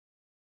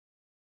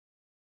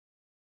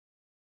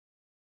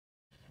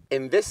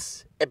In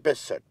this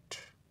episode,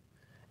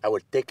 I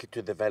will take you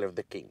to the Valley of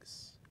the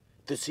Kings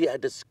to see a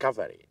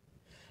discovery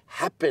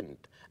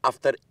happened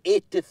after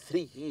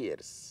 83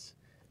 years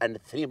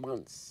and 3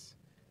 months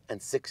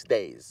and 6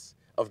 days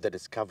of the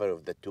discovery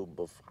of the tomb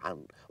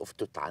of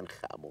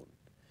Tutankhamun.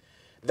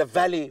 The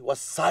valley was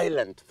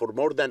silent for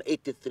more than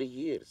 83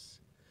 years,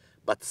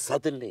 but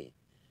suddenly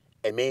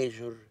a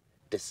major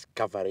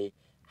discovery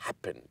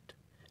happened.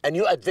 A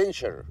new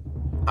adventure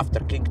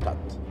after King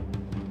Tut.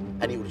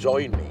 And you will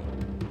join me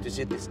to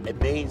see this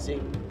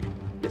amazing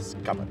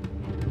discovery.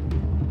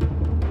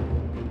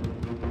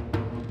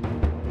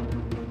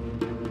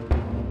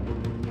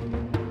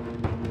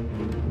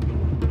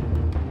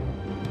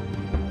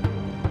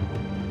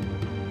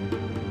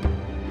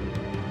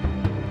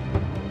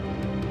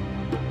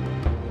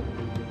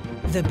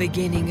 The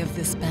beginning of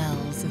the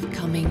spells of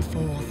coming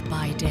forth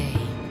by day,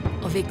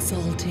 of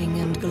exalting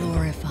and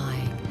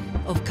glorifying,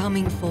 of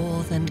coming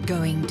forth and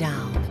going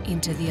down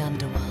into the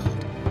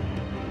underworld,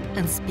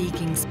 and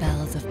speaking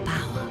spells of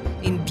power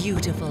in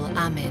beautiful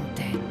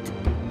Amentet.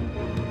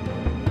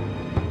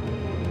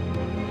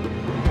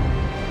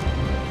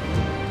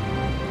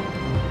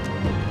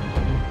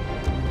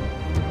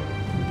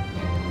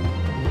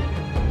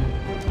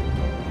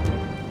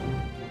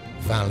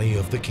 Valley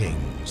of the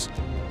Kings,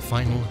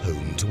 final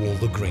home to all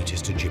the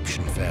greatest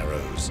Egyptian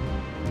pharaohs.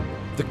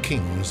 The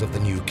kings of the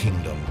New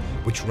Kingdom,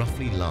 which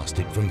roughly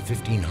lasted from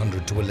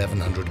 1500 to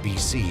 1100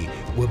 BC,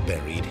 were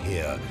buried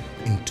here,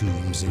 in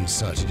tombs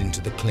inserted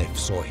into the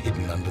cliffs or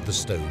hidden under the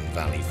stone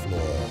valley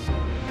floor.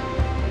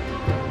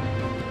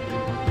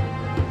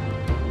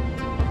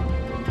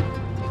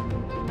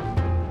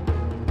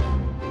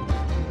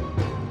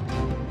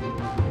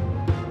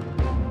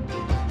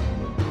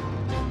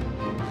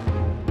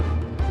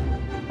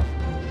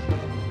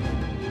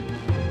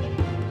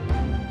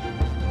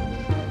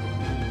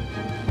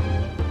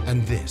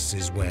 And this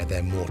is where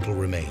their mortal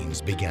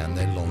remains began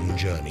their long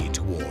journey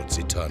towards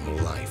eternal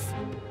life.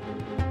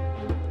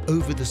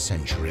 Over the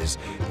centuries,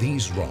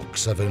 these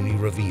rocks have only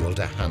revealed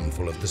a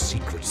handful of the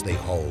secrets they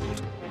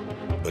hold,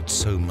 but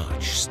so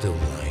much still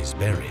lies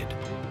buried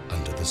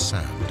under the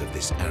sand of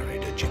this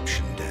arid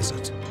Egyptian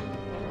desert.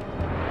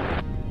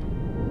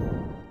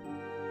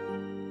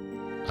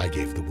 I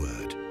gave the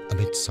word.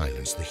 Amid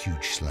silence, the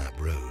huge slab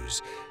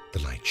rose.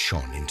 The light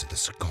shone into the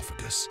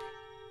sarcophagus.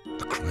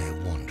 A cry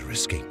of wonder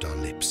escaped our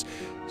lips,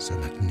 so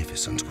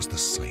magnificent was the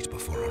sight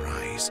before our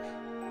eyes.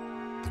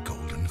 The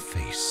golden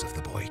face of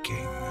the boy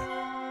king.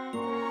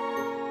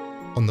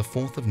 On the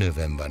 4th of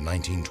November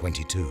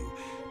 1922,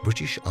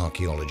 British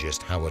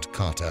archaeologist Howard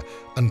Carter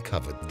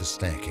uncovered the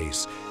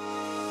staircase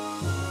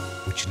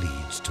which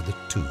leads to the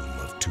tomb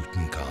of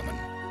Tutankhamun.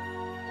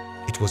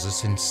 It was a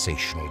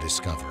sensational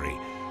discovery.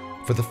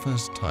 For the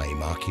first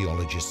time,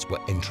 archaeologists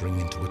were entering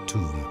into a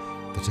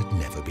tomb that had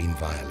never been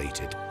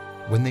violated.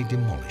 When they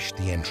demolished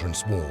the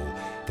entrance wall,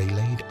 they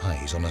laid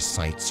eyes on a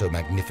sight so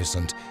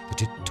magnificent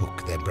that it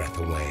took their breath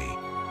away.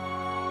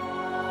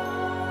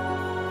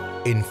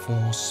 In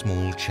 4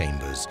 small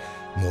chambers,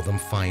 more than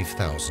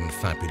 5,000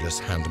 fabulous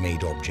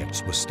handmade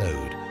objects were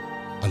stowed,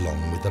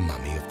 along with the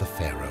mummy of the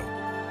pharaoh,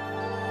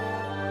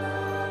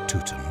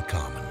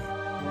 Tutankhamun.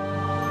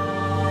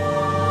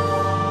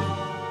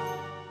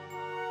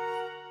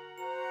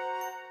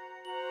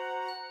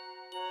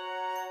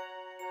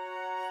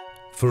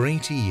 For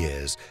 80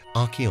 years,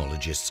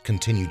 archaeologists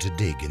continue to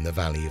dig in the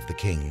Valley of the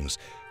Kings,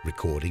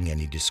 recording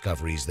any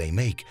discoveries they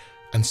make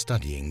and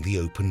studying the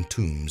open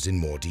tombs in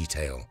more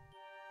detail.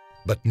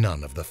 But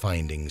none of the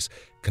findings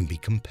can be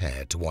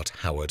compared to what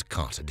Howard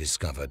Carter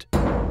discovered.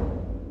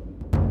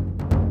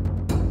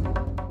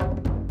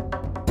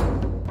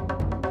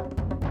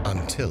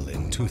 Until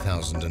in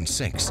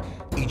 2006,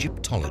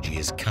 Egyptology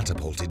is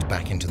catapulted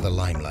back into the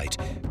limelight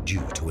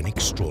due to an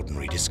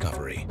extraordinary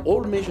discovery.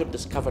 All major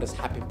discoveries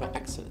happen by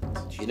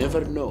accident. You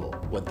never know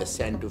what the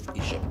sand of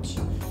Egypt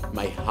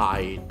may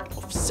hide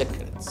of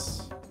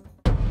secrets.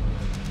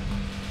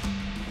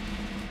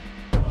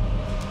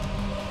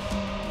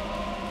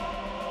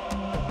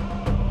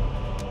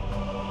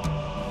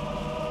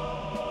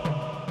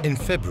 In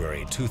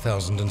February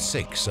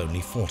 2006,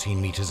 only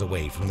 14 meters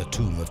away from the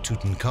tomb of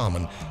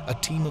Tutankhamun, a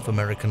team of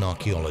American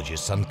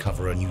archaeologists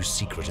uncover a new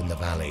secret in the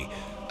valley,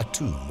 a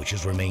tomb which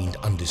has remained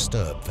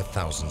undisturbed for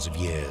thousands of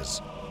years.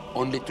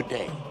 Only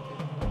today,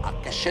 a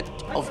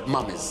cachette of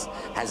mummies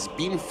has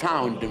been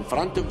found in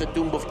front of the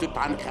tomb of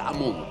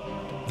Tutankhamun.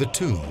 The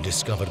tomb,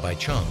 discovered by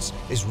chance,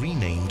 is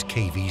renamed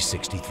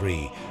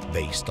KV63,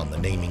 based on the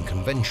naming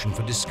convention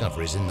for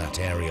discoveries in that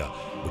area,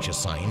 which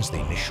assigns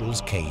the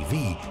initials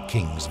KV,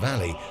 Kings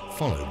Valley,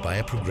 followed by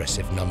a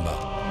progressive number.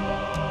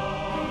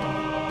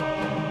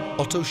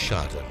 Otto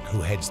Schaden,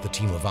 who heads the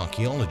team of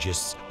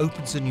archaeologists,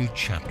 opens a new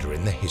chapter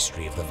in the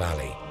history of the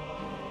valley.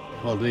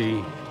 Well,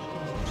 the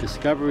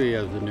discovery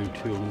of the new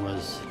tomb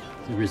was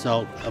the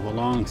result of a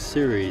long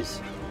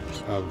series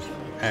of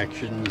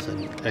actions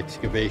and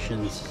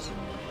excavations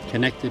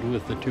connected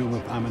with the tomb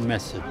of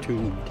Amenmesset,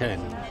 Tomb 10,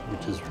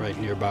 which is right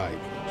nearby.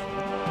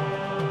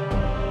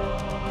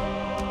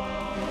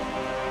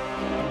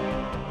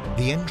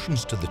 The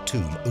entrance to the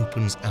tomb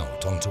opens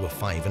out onto a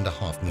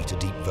 5.5-meter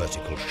deep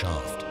vertical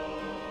shaft.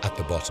 At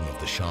the bottom of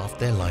the shaft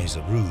there lies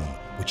a room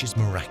which is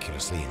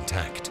miraculously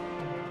intact.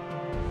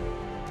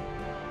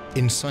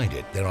 Inside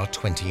it there are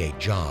 28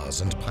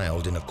 jars and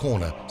piled in a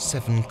corner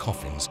 7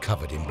 coffins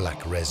covered in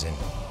black resin.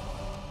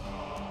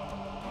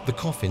 The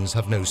coffins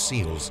have no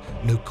seals,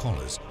 no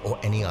collars or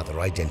any other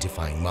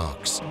identifying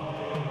marks.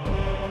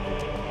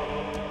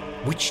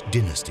 Which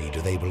dynasty do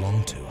they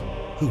belong to?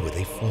 Who were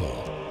they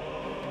for?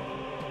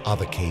 Are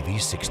the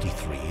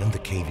KV-63 and the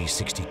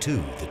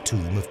KV-62, the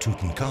tomb of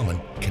Tutankhamun,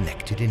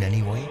 connected in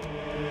any way?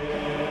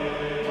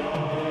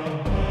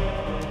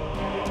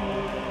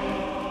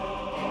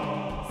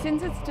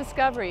 Since its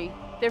discovery,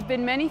 there have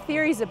been many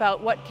theories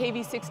about what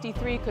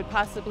KV-63 could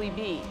possibly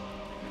be.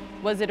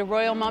 Was it a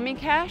royal mummy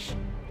cache?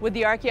 Would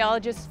the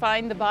archaeologists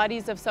find the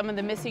bodies of some of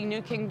the missing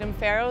New Kingdom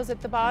pharaohs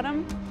at the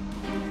bottom?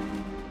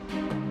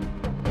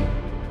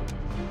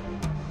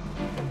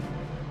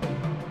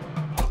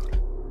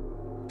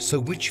 So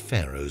which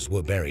pharaohs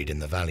were buried in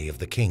the Valley of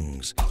the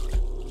Kings?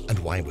 And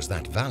why was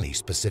that valley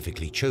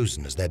specifically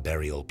chosen as their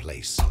burial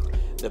place?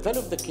 The Valley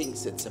of the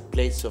Kings, it's a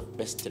place of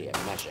mystery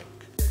and magic.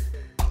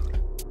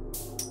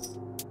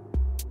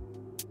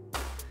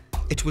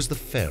 It was the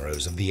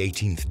pharaohs of the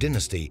 18th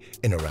dynasty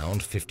in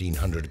around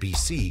 1500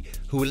 BC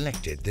who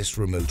elected this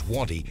remote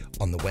wadi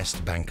on the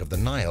west bank of the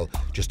Nile,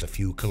 just a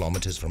few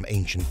kilometers from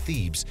ancient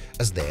Thebes,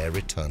 as their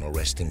eternal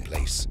resting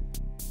place.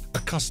 A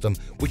custom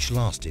which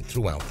lasted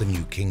throughout the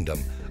New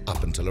Kingdom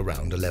up until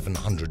around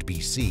 1100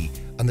 BC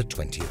and the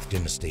 20th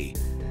dynasty.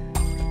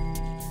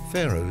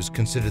 Pharaohs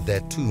considered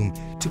their tomb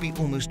to be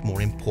almost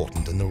more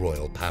important than the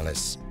royal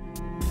palace.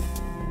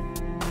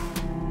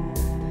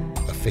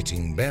 A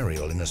fitting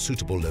burial in a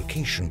suitable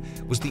location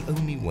was the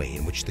only way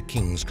in which the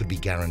kings could be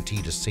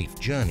guaranteed a safe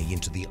journey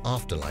into the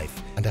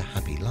afterlife and a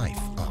happy life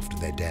after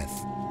their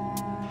death.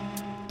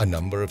 A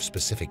number of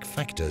specific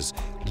factors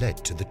led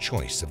to the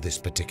choice of this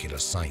particular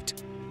site.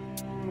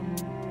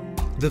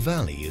 The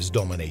valley is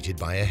dominated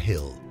by a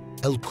hill,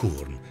 El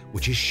Qurn,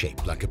 which is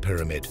shaped like a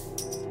pyramid.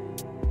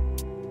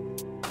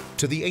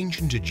 To the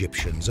ancient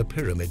Egyptians, a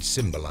pyramid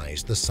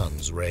symbolized the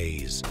sun's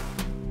rays.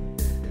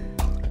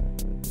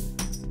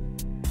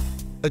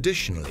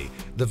 Additionally,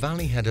 the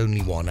valley had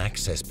only one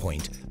access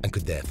point and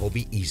could therefore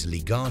be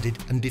easily guarded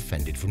and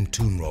defended from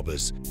tomb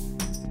robbers.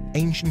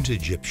 Ancient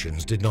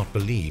Egyptians did not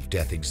believe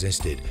death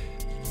existed.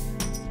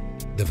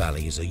 The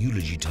valley is a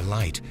eulogy to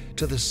light,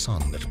 to the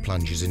sun that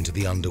plunges into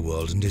the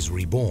underworld and is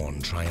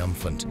reborn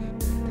triumphant.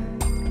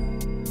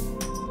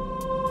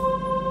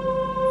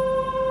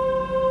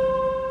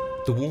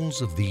 The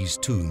walls of these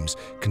tombs,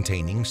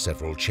 containing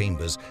several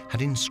chambers,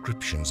 had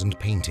inscriptions and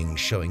paintings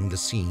showing the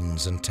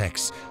scenes and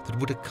texts that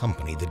would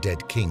accompany the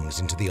dead kings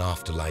into the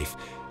afterlife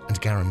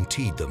and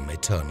guaranteed them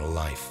eternal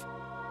life.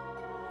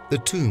 The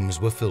tombs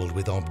were filled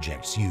with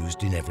objects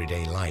used in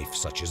everyday life,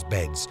 such as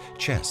beds,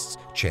 chests,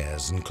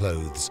 chairs and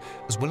clothes,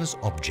 as well as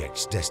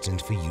objects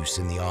destined for use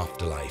in the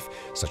afterlife,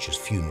 such as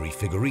funerary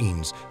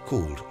figurines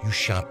called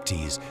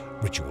ushabtis,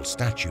 ritual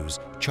statues,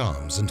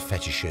 charms and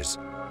fetishes.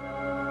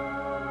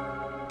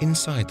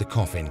 Inside the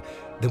coffin,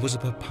 there was a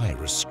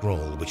papyrus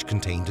scroll which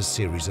contained a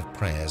series of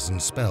prayers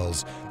and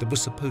spells that were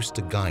supposed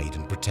to guide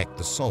and protect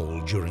the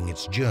soul during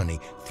its journey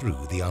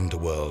through the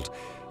underworld,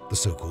 the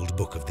so-called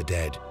Book of the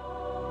Dead.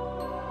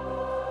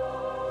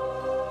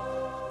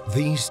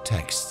 These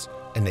texts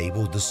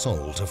enabled the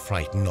soul to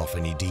frighten off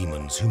any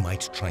demons who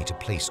might try to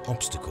place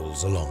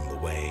obstacles along the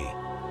way.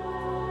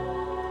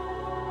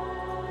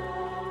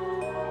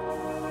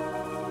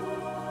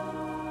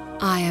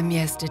 I am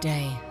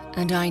yesterday,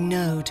 and I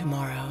know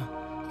tomorrow.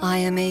 I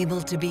am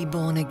able to be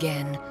born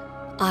again.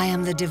 I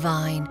am the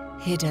divine,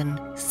 hidden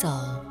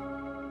soul.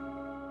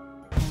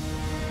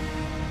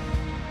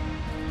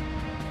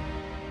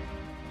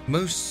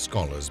 Most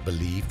scholars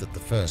believe that the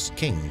first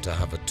king to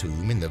have a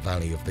tomb in the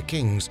Valley of the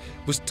Kings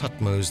was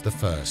Thutmose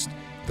I,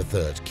 the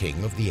third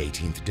king of the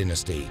 18th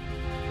dynasty.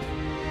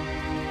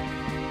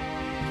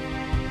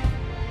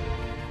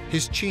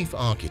 His chief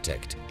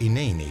architect,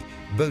 Inanni,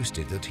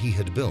 boasted that he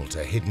had built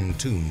a hidden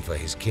tomb for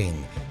his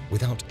king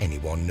without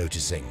anyone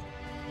noticing.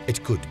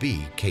 It could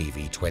be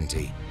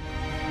KV-20.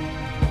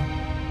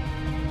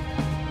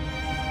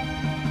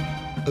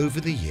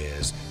 Over the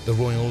years, the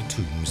royal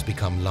tombs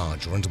become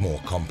larger and more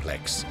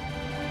complex.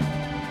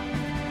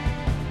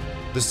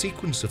 The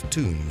sequence of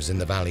tombs in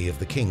the Valley of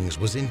the Kings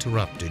was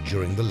interrupted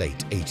during the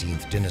late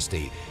 18th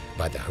dynasty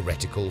by the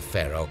heretical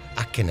pharaoh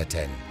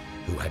Akhenaten,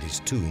 who had his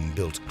tomb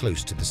built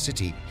close to the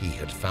city he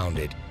had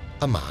founded,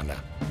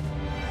 Amarna.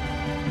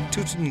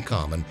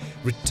 Tutankhamun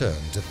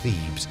returned to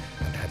Thebes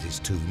and had his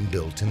tomb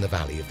built in the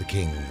Valley of the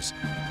Kings.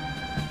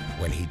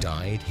 When he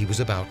died, he was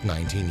about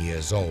 19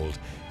 years old,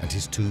 and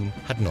his tomb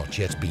had not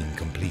yet been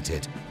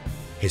completed.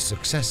 His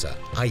successor,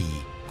 Ai,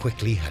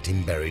 quickly had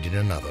him buried in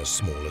another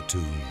smaller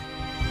tomb.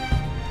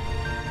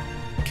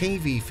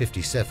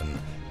 KV-57,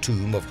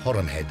 Tomb of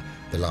Horemheb,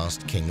 the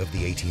last king of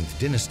the 18th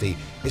dynasty,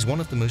 is one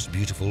of the most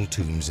beautiful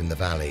tombs in the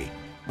valley.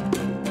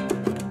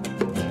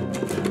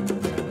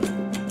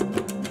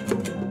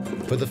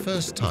 For the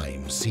first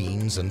time,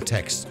 scenes and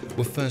texts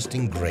were first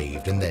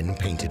engraved and then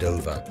painted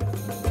over.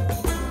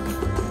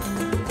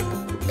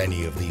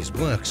 Many of these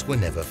works were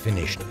never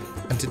finished,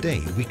 and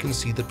today we can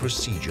see the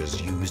procedures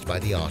used by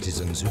the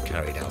artisans who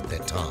carried out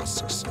their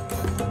tasks.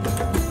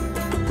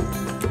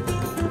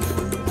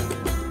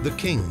 The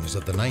kings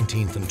of the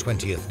 19th and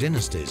 20th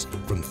dynasties,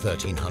 from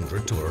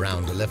 1300 to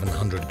around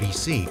 1100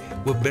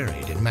 BC, were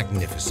buried in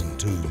magnificent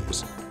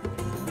tombs.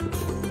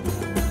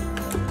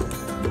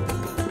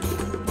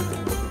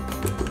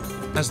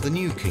 As the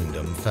new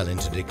kingdom fell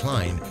into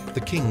decline,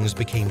 the kings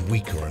became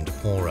weaker and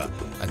poorer,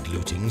 and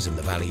lootings in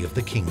the Valley of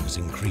the Kings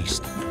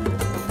increased.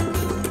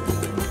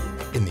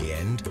 In the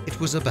end, it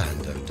was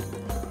abandoned.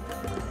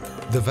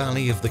 The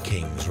Valley of the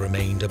Kings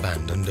remained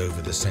abandoned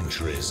over the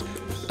centuries,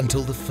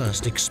 until the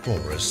first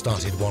explorers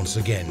started once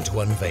again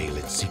to unveil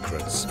its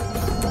secrets.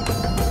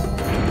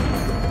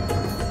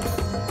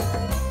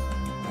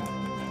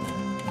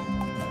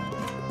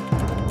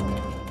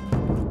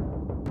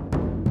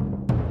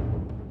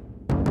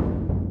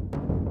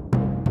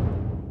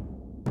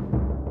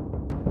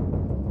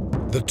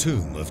 The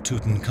tomb of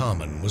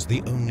Tutankhamun was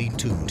the only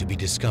tomb to be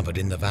discovered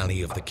in the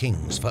Valley of the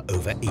Kings for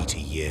over 80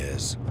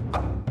 years.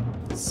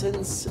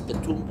 Since the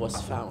tomb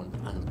was found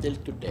until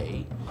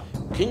today,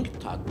 King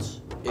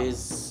Tut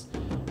is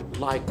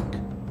like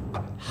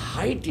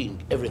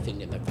hiding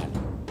everything in the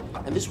valley.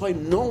 And this is why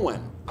no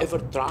one ever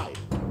tried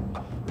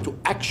to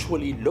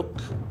actually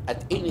look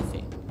at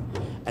anything.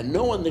 And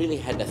no one really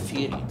had a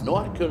theory. No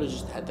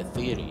archaeologist had a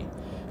theory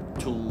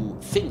to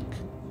think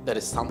there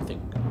is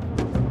something.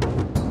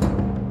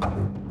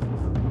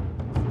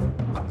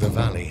 The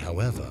valley,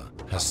 however,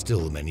 has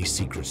still many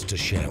secrets to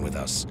share with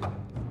us.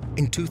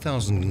 In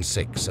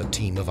 2006, a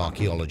team of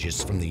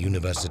archaeologists from the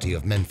University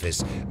of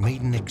Memphis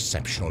made an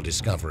exceptional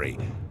discovery: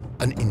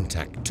 an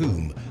intact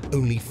tomb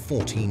only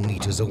 14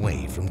 meters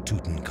away from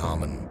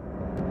Tutankhamun.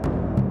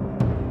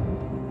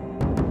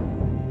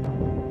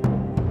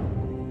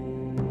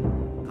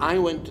 I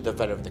went to the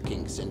Valley of the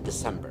Kings in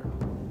December,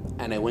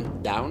 and I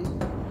went down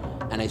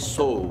and I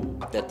saw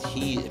that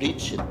he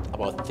reached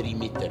about 3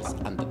 meters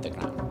under the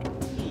ground.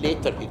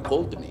 Later he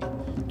called me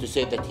to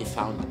say that he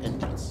found the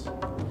entrance.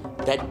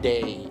 That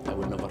day I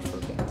will never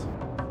forget.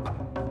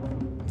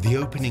 The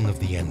opening of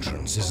the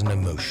entrance is an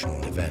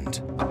emotional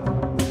event.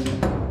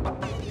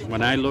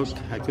 When I looked,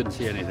 I couldn't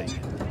see anything.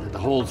 The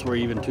holes were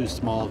even too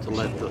small to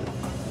let the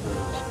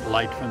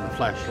light from the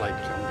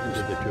flashlight come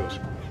into the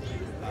tomb.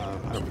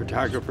 Our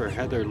photographer,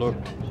 Heather,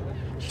 looked.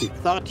 She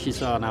thought she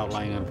saw an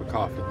outline of a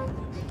coffin.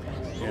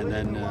 And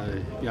then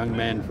a young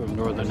man from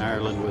Northern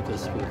Ireland with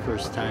us for the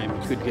first time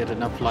could get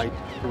enough light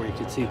where he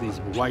could see these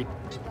white,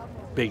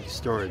 big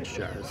storage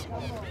jars.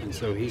 And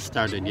so he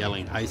started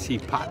yelling, "I see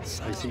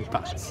pots, I see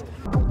pots."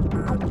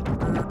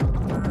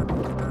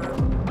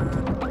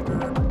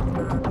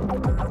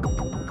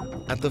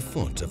 At the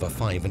foot of a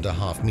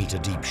 5.5 meter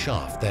deep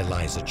shaft, there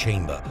lies a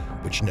chamber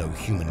which no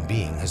human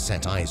being has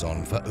set eyes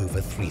on for over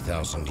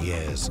 3,000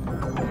 years.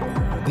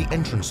 The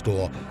entrance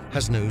door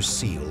has no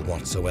seal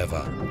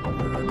whatsoever.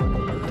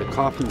 The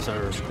coffins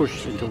are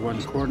pushed into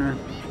one corner,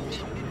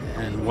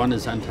 and one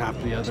is on top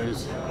of the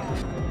others.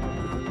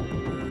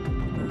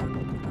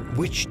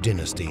 Which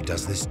dynasty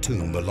does this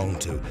tomb belong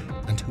to,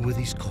 and who are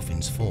these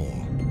coffins for?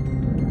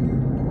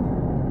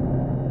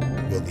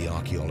 Will the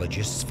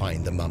archaeologists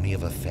find the mummy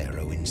of a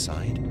pharaoh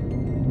inside?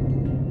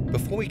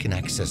 Before we can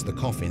access the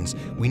coffins,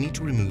 we need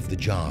to remove the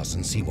jars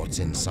and see what's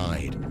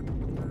inside.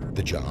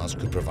 The jars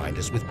could provide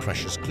us with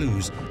precious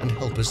clues and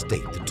help us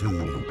date the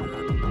tomb.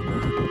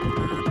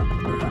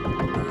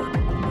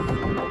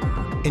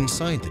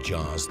 Inside the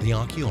jars, the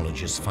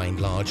archaeologists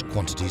find large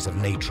quantities of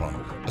natron,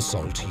 a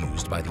salt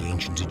used by the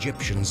ancient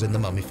Egyptians in the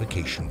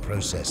mummification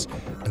process,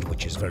 and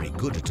which is very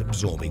good at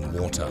absorbing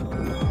water.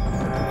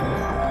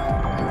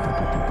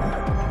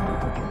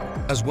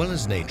 As well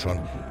as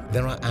natron,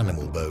 there are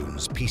animal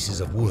bones,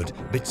 pieces of wood,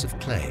 bits of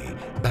clay,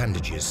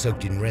 bandages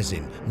soaked in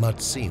resin,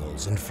 mud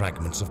seals, and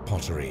fragments of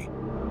pottery.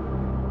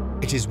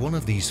 It is one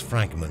of these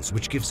fragments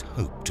which gives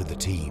hope to the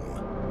team.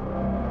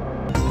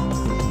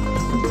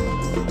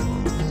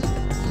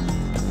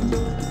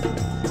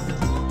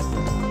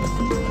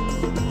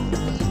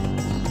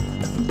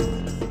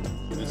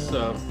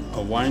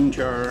 A wine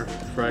jar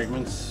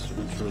fragments,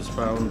 which was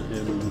found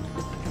in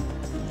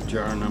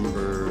jar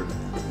number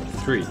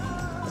 3,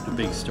 the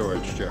big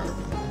storage jar.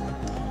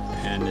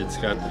 And it's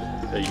got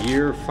a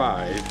year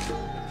 5,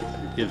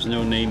 it gives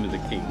no name of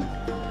the king,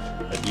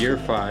 a year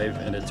 5,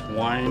 and it's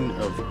wine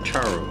of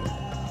Charu.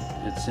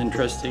 It's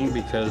interesting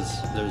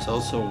because there's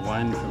also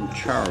wine from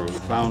Charu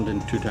found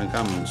in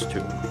Tutankhamun's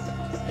tomb,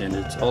 and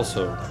it's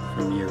also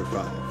from year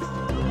 5.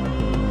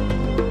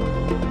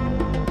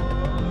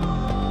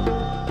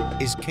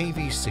 Is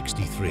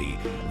KV63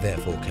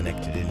 therefore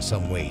connected in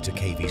some way to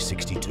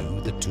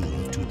KV62, the tomb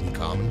of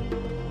Tutankhamun?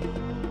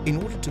 In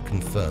order to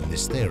confirm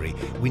this theory,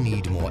 we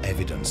need more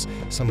evidence,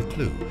 some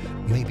clue,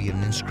 maybe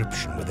an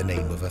inscription with the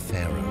name of a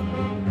pharaoh.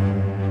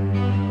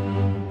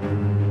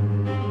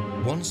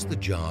 One Once the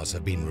jars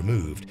have been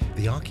removed,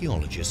 the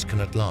archaeologists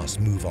can at last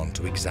move on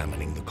to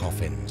examining the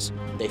coffins.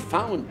 They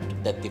found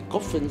that the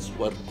coffins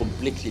were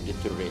completely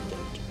deteriorated.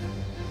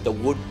 The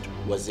wood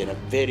was in a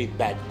very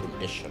bad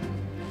condition.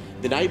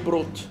 Then I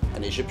brought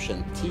an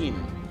Egyptian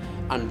team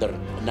under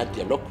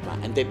Nadia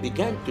Lokma, and they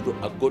began to do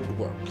a good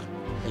work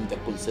in the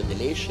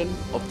consolidation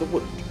of the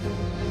wood.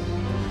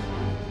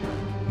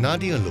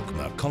 Nadia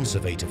Lokma,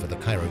 conservator for the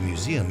Cairo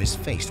Museum, is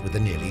faced with a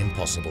nearly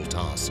impossible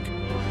task.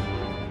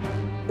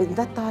 In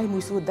that time,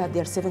 we saw that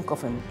there are 7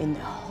 coffins in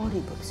a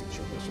horrible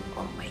situation.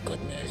 Oh my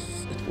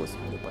goodness, it was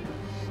horrible.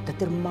 The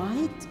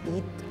termite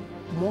eat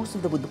most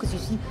of the wood, because you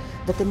see,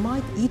 the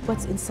termite eat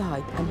what's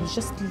inside and you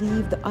just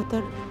leave the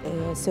outer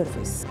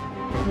surface.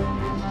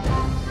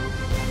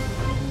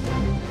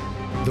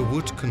 The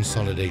wood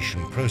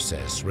consolidation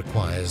process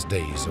requires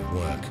days of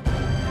work.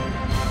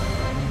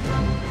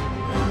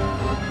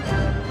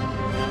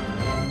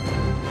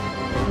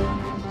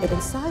 And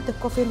inside the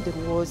coffin, there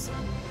was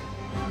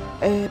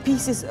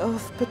pieces of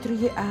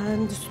pottery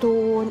and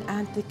stone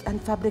and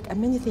fabric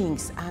and many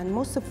things. And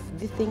most of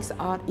the things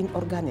are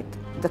inorganic.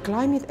 The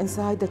climate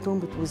inside the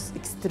tomb, it was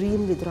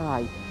extremely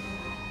dry.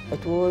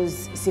 It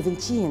was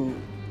 17%,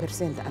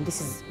 and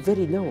this is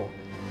very low.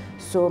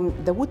 So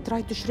the wood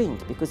tried to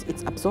shrink because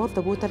it's absorbed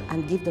the water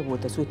and give the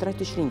water. So it tried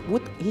to shrink.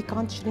 Wood, he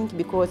can't shrink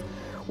because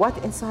what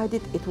inside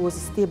it, it was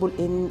stable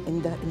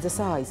in the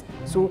size.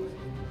 So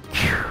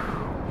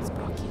it's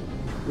broken.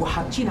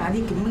 وحاطين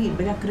عليه كمية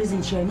بلاك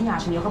ريزن شانية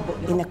عشان يغطوا.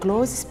 In a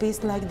closed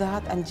space like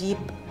that and jeep,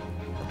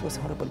 it was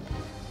horrible.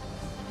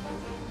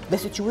 The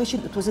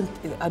situation, it wasn't,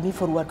 I mean,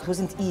 for work, it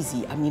wasn't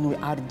easy. I mean, we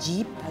are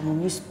jeep and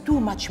we use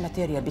too much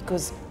material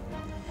because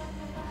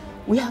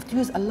we have to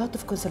use a lot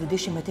of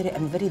consolidation material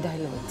and very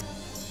dilute.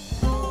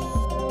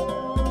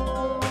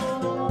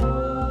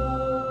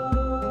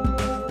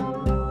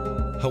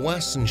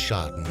 Hawass and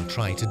Sharden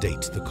try to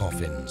date the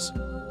coffins.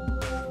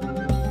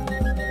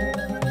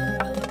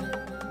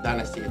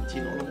 Dynasty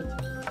 18, all of it?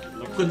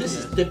 Because this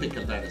is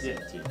typical Dynasty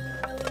 18.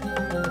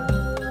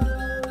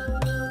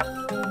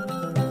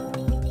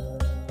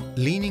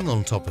 Leaning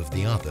on top of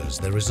the others,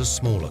 there is a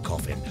smaller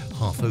coffin,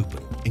 half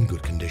open, in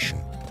good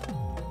condition.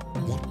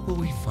 What will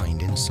we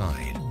find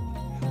inside?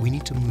 We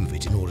need to move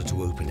it in order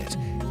to open it.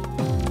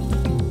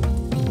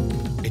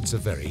 It's a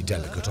very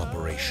delicate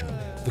operation.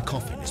 The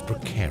coffin is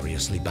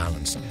precariously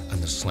balanced, and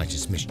the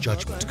slightest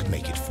misjudgment could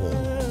make it fall.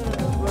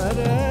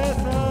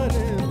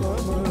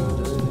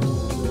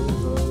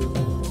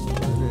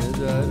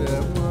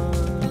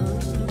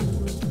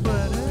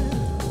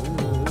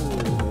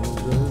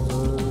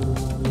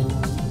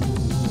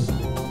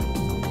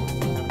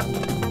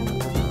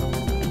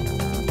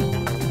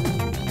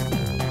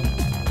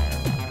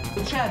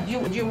 Chad, do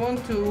you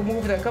want to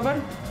move the cover?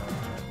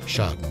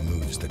 Sharden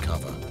moves the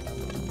cover.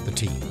 The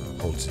team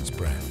holds its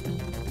breath.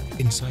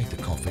 Inside the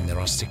coffin, there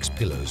are 6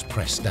 pillows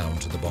pressed down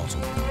to the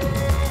bottom.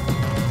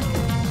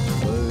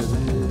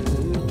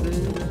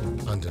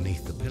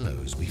 Underneath the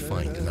pillows, we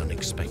find an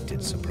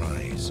unexpected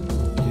surprise.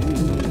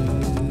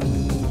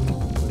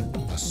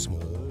 A small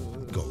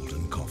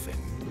golden coffin.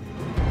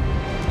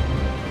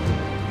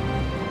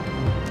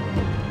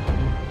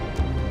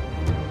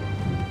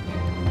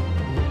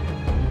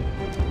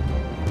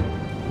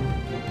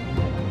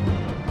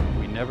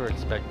 We never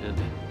expected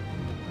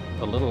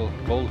a little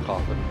gold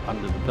coffin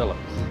under the pillows.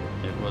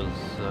 It was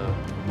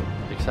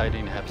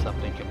exciting to have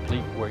something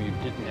complete where you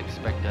didn't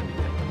expect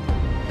anything.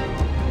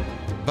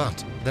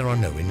 But there are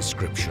no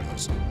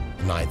inscriptions,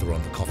 neither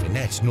on the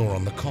coffinette nor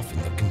on the coffin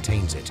that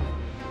contains it.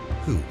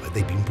 Who had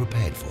they been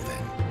prepared for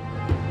then?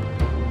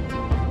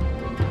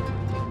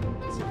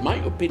 In my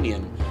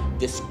opinion,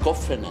 this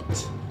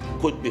coffinette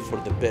could be for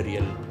the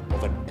burial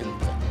of an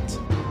infant.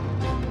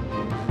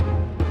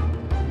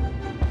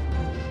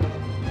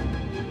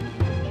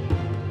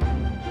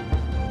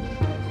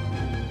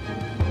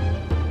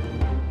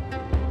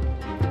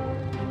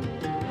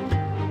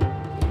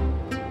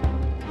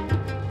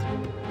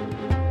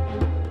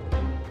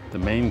 The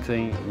main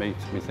thing that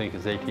makes me think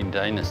is 18th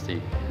dynasty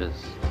is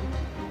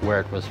where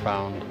it was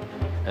found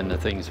and the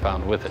things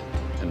found with it.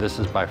 And this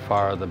is by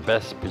far the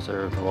best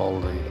preserved of all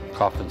the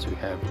coffins we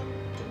have.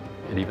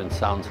 It even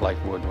sounds like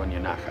wood when you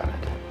knock on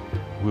it.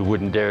 We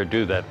wouldn't dare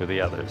do that with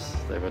the others.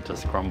 They would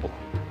just crumble.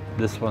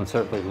 This one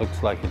certainly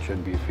looks like it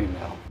should be a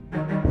female.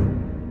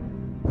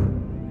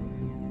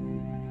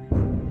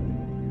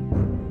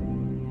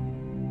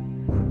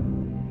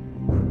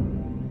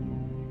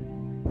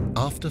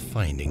 After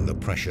finding the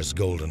precious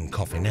golden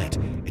coffinette,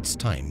 it's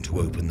time to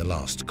open the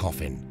last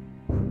coffin.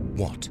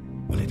 What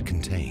will it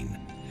contain?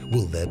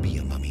 Will there be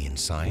a mummy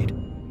inside?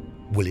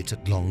 Will it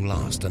at long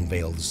last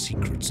unveil the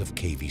secrets of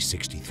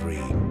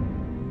KV63?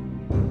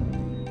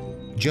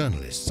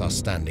 Journalists are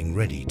standing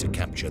ready to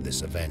capture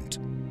this event.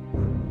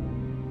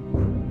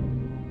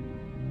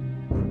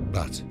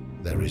 But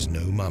there is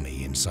no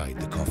mummy inside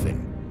the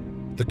coffin.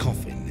 The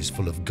coffin is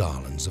full of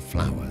garlands of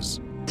flowers.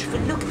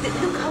 Look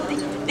how the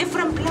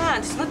different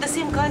plants. It's not the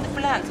same kind of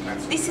plant.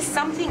 This is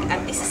something,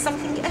 and this is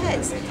something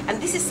else,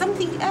 and this is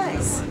something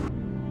else.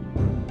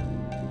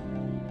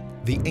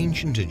 The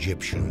ancient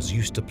Egyptians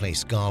used to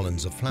place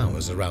garlands of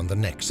flowers around the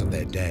necks of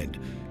their dead.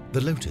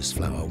 The lotus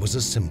flower was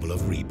a symbol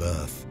of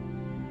rebirth.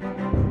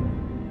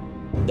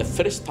 The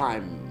first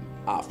time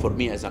for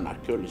me as an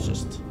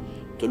archaeologist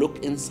to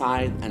look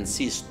inside and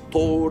see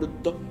stored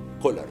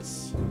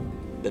colors,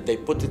 that they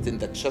put it in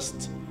the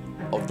chest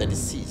of the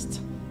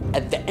deceased.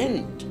 At the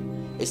end,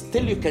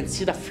 still you can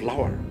see the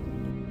flower.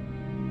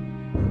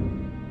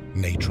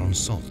 Natron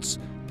salts,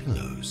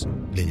 pillows,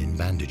 linen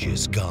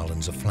bandages,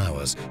 garlands of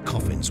flowers,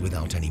 coffins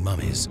without any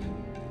mummies.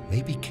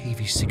 Maybe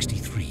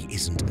KV63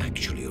 isn't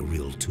actually a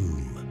real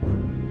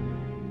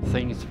tomb.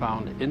 Things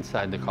found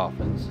inside the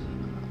coffins,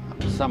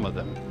 some of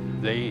them,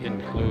 they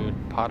include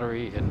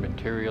pottery and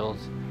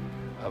materials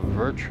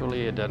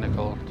virtually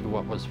identical to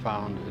what was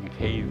found in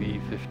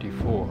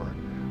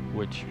KV54,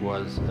 which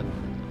was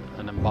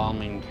an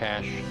embalming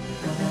cache.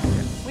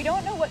 We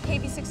don't know what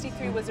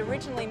KV63 was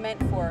originally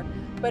meant for,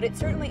 but it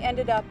certainly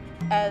ended up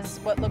as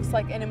what looks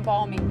like an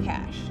embalming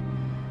cache.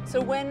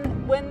 So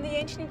when the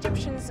ancient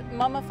Egyptians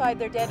mummified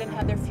their dead and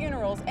had their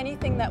funerals,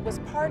 anything that was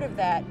part of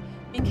that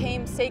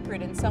became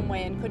sacred in some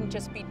way and couldn't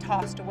just be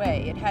tossed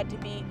away. It had to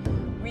be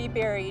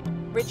reburied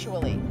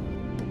ritually.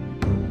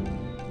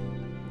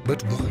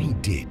 But why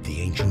did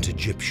the ancient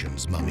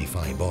Egyptians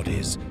mummify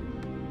bodies?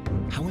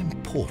 How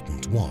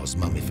important was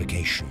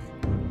mummification?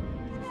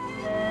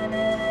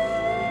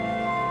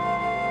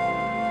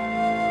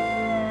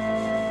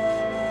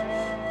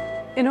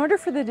 In order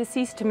for the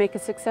deceased to make a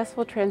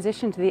successful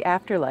transition to the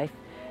afterlife,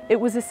 it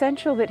was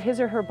essential that his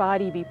or her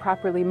body be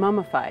properly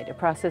mummified, a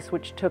process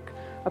which took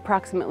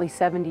approximately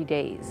 70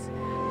 days.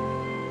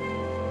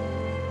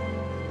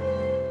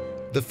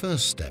 The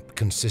first step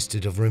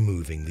consisted of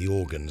removing the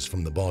organs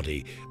from the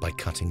body by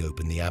cutting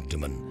open the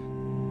abdomen.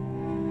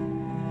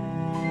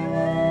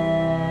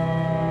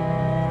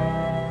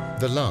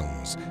 The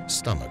lungs,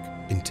 stomach,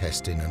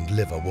 intestine and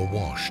liver were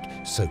washed,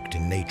 soaked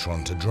in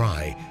natron to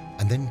dry,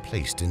 and then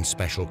placed in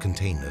special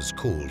containers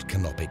called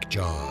canopic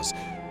jars,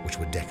 which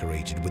were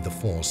decorated with the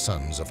 4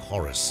 sons of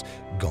Horus,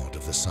 god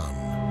of the sun.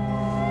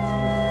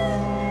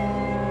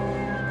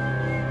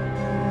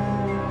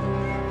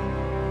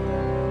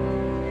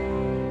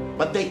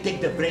 But they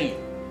take the brain,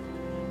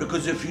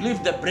 because if you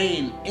leave the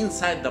brain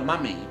inside the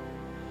mummy,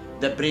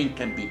 the brain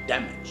can be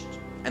damaged.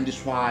 And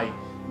that's why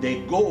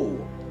they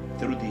go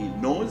through the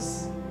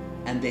nose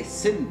and they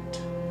send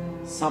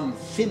some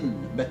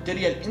thin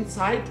material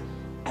inside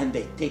and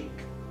they take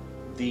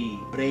the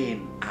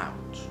brain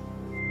out.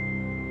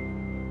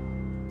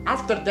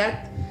 After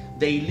that,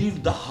 they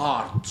leave the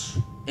heart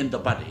in the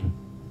body,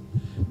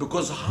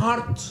 because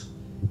heart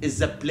is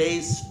the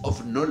place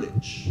of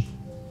knowledge.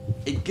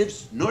 It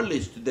gives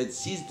knowledge to the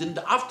deceased in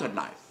the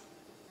afterlife.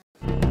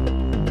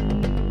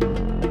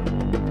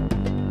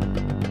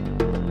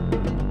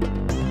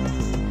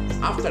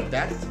 After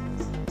that,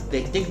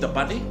 they take the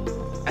body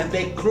and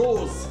they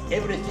close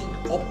everything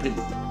open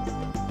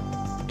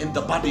in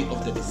the body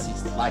of the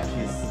deceased, like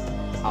his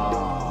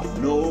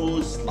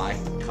nose, like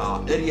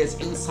areas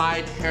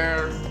inside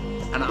hair.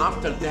 And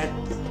after that,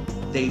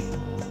 they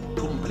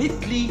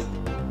completely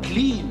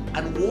clean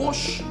and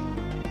wash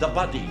the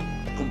body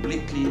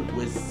completely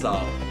with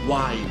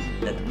wine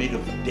that made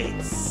of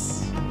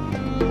dates.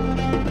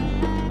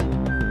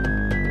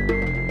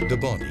 The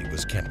body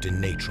was kept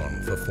in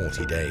natron for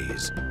 40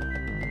 days.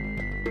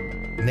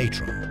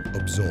 Natron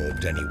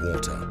absorbed any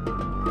water.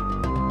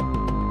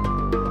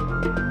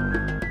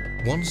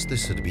 Once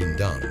this had been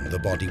done, the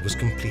body was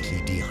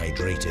completely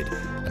dehydrated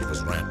and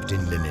was wrapped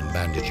in linen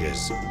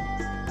bandages.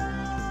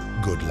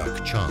 Good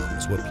luck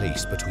charms were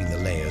placed between the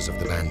layers of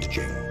the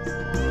bandaging.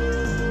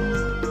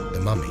 The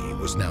mummy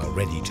was now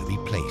ready to be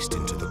placed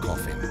into the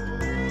coffin.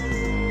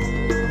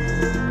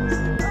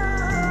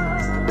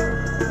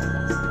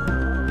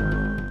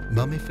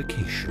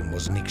 Mummification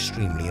was an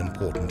extremely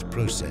important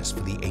process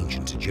for the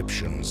ancient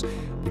Egyptians,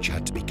 which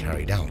had to be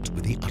carried out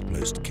with the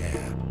utmost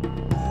care.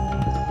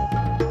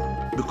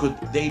 Because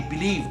they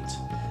believed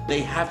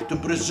they have to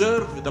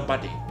preserve the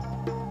body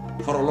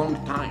for a long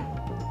time,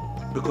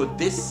 because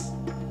this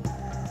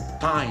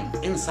time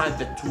inside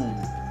the tomb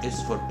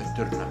is for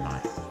eternal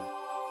life.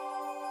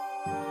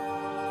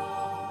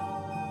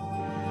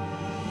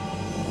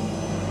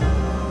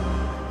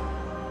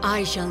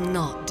 I shall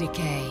not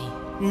decay,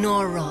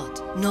 nor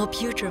rot, nor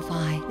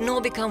putrefy, nor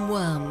become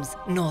worms,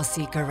 nor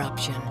see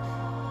corruption.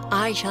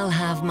 I shall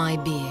have my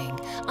being.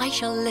 I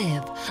shall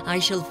live. I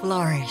shall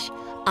flourish.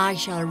 I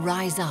shall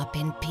rise up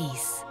in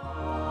peace.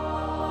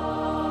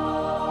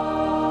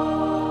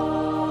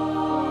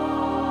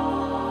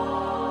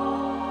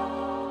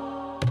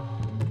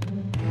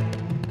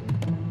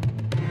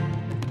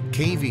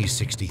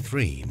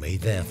 KV63 may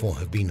therefore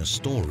have been a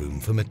storeroom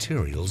for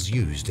materials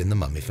used in the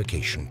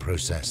mummification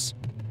process.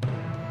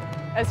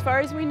 As far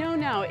as we know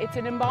now, it's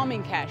an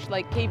embalming cache,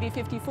 like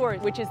KV54,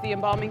 which is the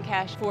embalming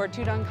cache for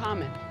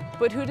Tutankhamun.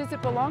 But who does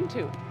it belong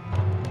to?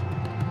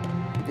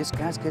 These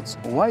caskets,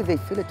 why they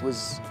fill it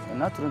with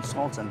natron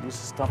salts and this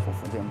stuff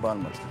of the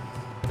embalmers?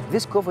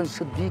 This coffin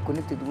should be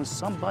connected with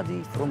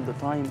somebody from the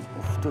time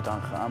of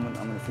Tutankhamun,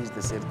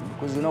 Amenhotep III,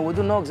 because you know we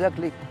don't know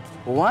exactly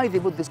why they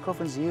put these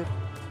coffins here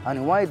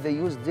and why they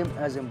used them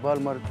as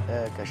embalmer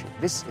cache.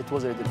 This it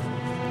was already.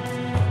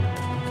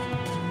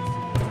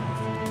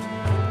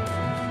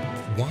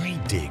 Why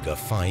dig a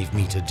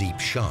 5-meter deep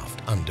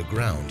shaft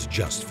underground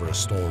just for a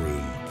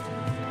storeroom?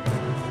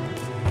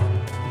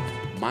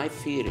 My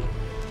theory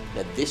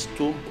that this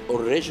tomb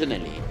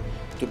originally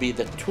to be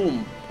the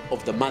tomb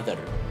of the mother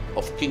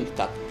of King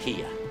Tut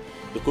here,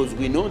 because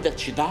we know that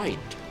she died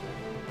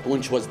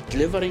when she was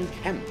delivering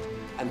him.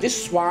 And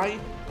this is why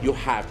you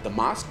have the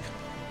mask,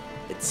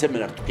 it's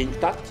similar to King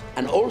Tut,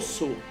 and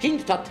also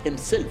King Tut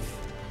himself,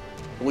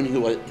 when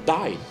he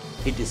died,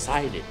 he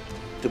decided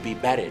to be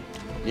buried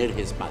near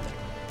his mother.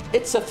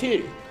 It's a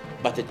theory,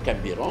 but it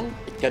can be wrong,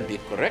 it can be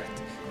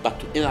correct,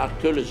 but in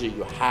archaeology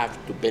you have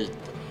to build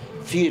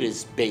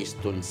theories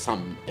based on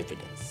some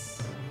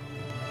evidence.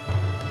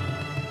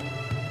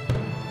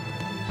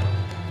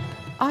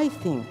 I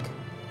think,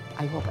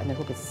 I hope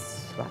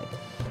it's right,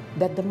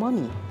 that the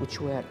mummy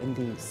which were in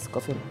this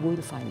coffin, we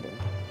will find them.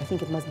 I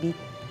think it must be,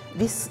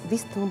 this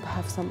tomb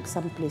have some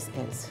place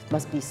else. It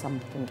must be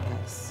something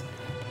else.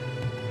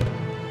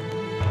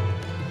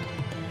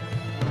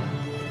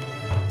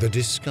 The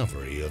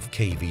discovery of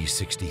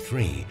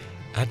KV63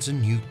 adds a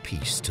new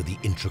piece to the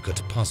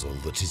intricate puzzle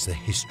that is the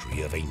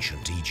history of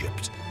ancient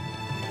Egypt.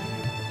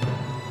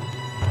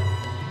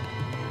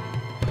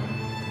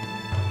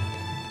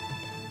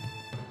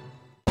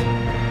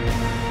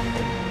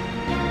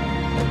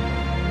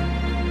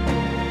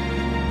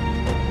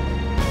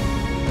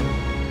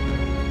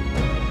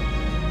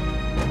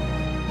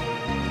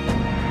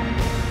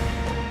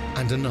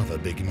 And another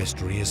big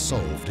mystery is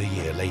solved a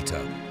year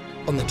later.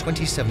 On the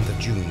 27th of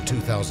June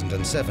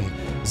 2007,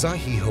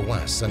 Zahi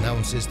Hawass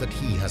announces that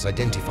he has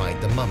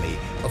identified the mummy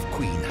of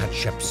Queen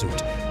Hatshepsut,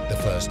 the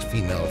first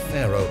female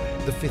pharaoh,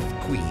 the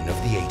 5th queen of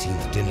the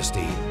 18th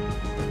dynasty.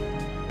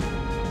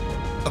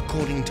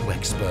 According to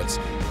experts,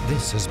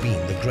 this has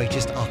been the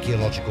greatest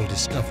archaeological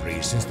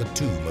discovery since the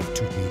tomb of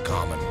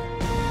Tutankhamun.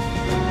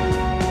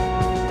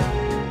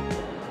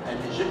 An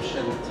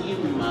Egyptian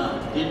team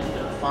did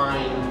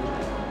find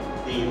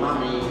the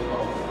mummy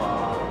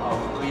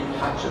of Queen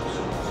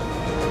Hatshepsut.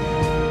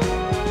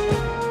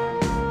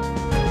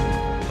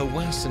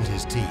 Hawass and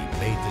his team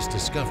made this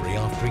discovery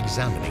after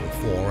examining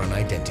 4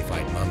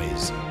 unidentified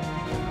mummies.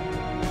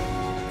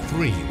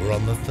 3 were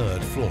on the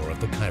 3rd floor of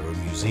the Cairo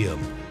Museum,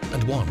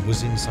 and 1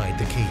 was inside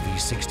the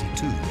KV60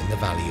 tomb in the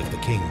Valley of the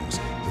Kings,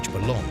 which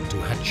belonged to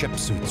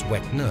Hatshepsut's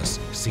wet nurse,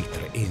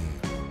 Sitra In.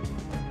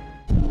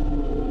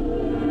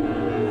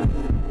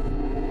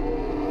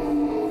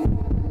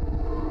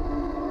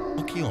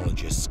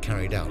 Archaeologists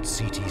carried out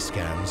CT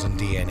scans and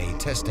DNA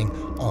testing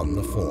on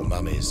the 4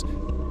 mummies.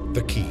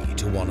 The key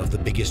to one of the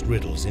biggest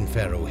riddles in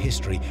pharaoh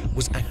history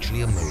was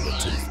actually a molar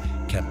tooth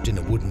kept in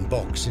a wooden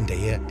box in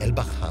Deir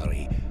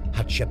el-Bakhari,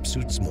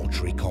 Hatshepsut's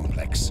mortuary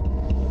complex.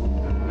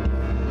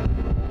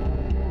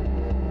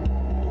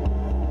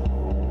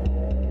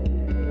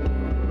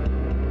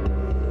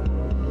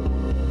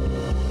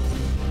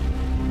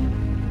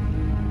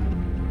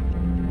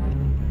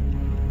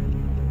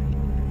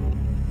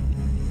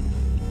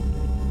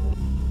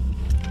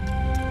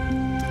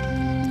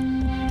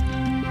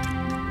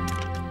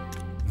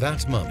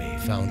 That mummy,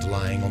 found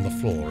lying on the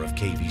floor of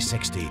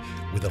KV60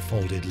 with a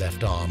folded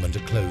left arm and a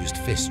closed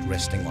fist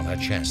resting on her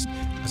chest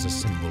as a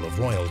symbol of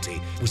royalty,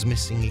 was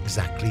missing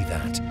exactly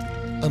that,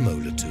 a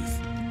molar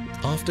tooth.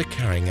 After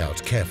carrying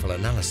out careful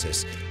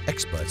analysis,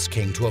 experts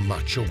came to a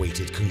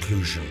much-awaited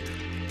conclusion.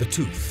 The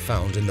tooth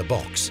found in the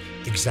box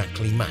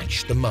exactly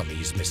matched the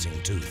mummy's missing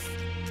tooth.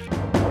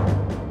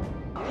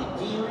 The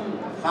team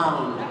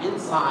found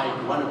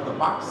inside one of the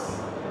boxes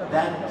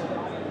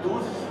that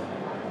tooth,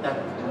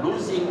 that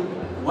losing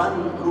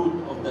one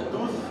root of the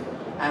tooth,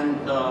 and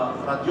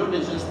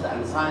radiologists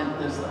and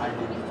scientists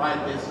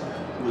identified this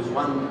was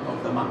one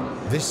of the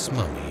mummies. This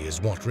mummy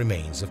is what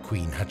remains of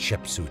Queen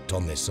Hatshepsut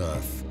on this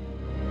earth.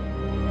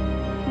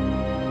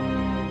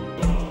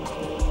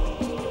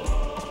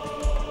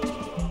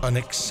 An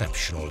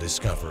exceptional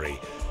discovery,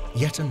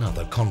 yet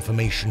another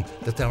confirmation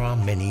that there are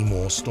many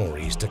more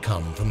stories to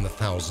come from the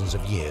thousands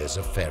of years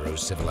of pharaoh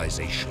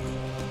civilization.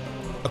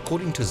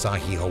 According to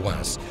Zahi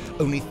Hawass,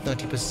 only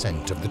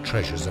 30% of the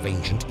treasures of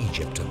ancient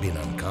Egypt have been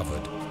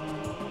uncovered.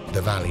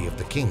 The Valley of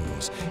the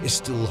Kings is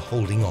still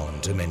holding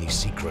on to many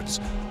secrets,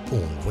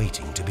 all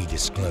waiting to be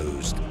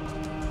disclosed.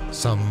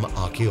 Some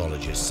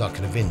archaeologists are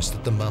convinced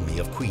that the mummy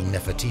of Queen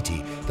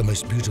Nefertiti, the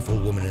most beautiful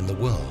woman in the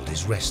world,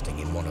 is resting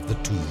in one of the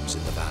tombs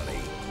in the valley.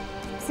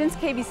 Since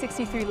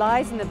KV63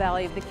 lies in the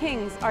Valley of the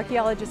Kings,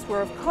 archaeologists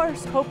were of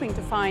course hoping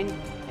to find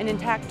an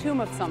intact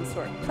tomb of some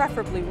sort,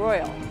 preferably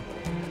royal.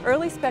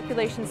 Early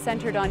speculation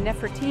centered on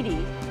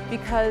Nefertiti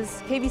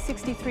because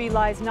KV63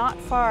 lies not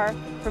far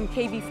from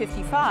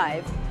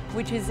KV55,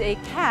 which is a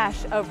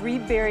cache of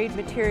reburied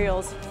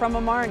materials from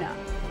Amarna,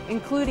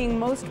 including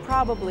most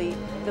probably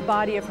the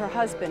body of her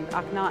husband,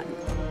 Akhenaten.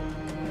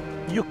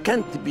 You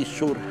can't be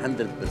sure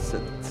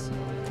 100%,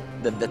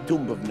 that the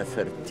tomb of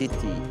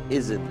Nefertiti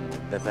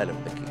isn't the Valley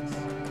of the Kings.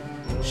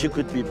 She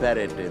could be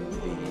buried in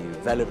the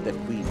Valley of the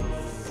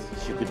Queens.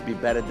 She could be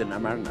buried in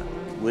Amarna.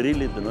 We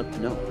really do not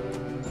know.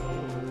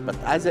 But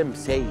as I'm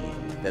saying,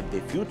 that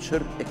the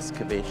future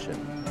excavation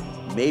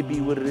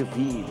maybe will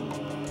reveal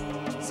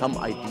some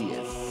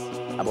ideas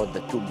about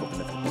the tomb of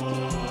Nefertiti.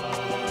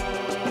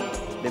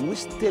 Then we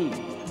still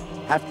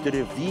have to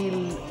reveal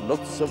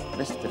lots of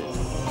mysteries.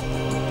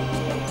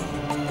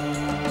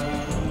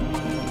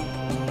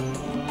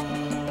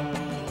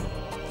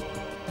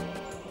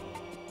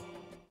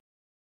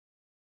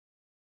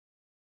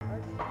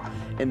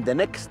 In the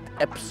next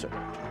episode,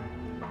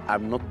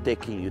 I'm not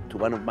taking you to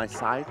one of my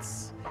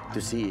sites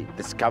to see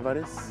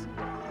discoveries,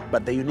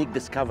 but the unique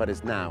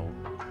discoveries now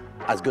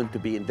is going to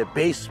be in the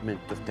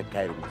basement of the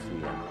Cairo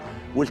Museum.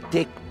 We'll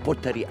take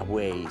pottery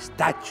away,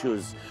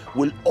 statues,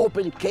 we'll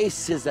open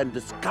cases and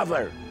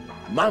discover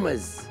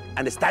mummies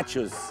and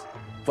statues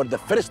for the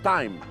first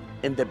time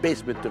in the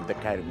basement of the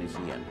Cairo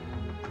Museum.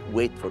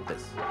 Wait for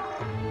this.